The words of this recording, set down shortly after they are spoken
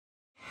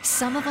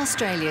Some of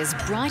Australia's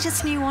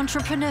brightest new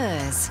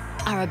entrepreneurs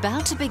are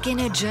about to begin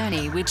a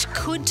journey which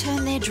could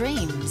turn their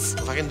dreams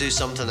If I can do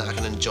something that I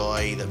can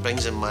enjoy, that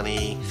brings in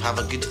money, have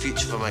a good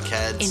future for my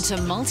kids. into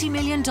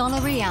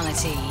multi-million-dollar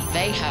reality.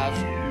 They have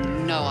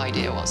no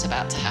idea what's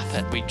about to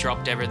happen. We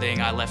dropped everything.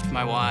 I left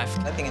my wife.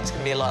 I think it's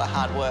going to be a lot of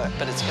hard work,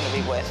 but it's going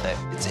to be worth it.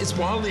 It's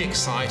wildly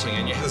exciting,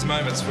 and there's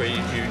moments where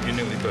you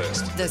nearly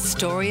burst. The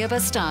story of a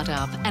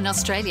startup, an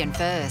Australian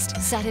first,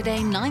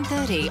 Saturday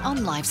 9:30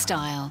 on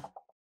Lifestyle.